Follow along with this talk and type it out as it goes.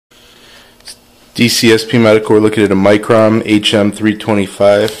DCSP medical, we're looking at a MICROM HM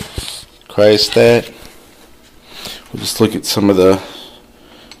 325 cryostat. We'll just look at some of the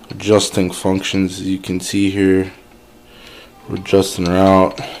adjusting functions. As you can see here, we're adjusting her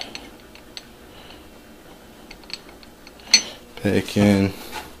out, back in.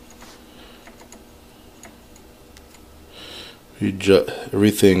 We adjust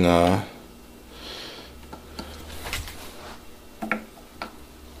everything.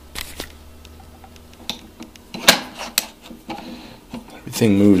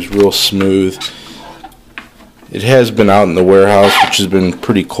 Everything moves real smooth. It has been out in the warehouse, which has been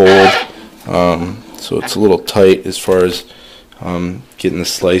pretty cold, so it's a little tight as far as getting the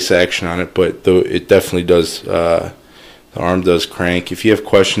slice action on it, but though it definitely does, the arm does crank. If you have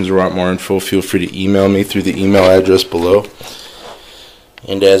questions or want more info, feel free to email me through the email address below.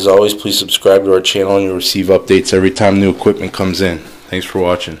 And as always, please subscribe to our channel and you'll receive updates every time new equipment comes in. Thanks for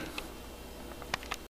watching.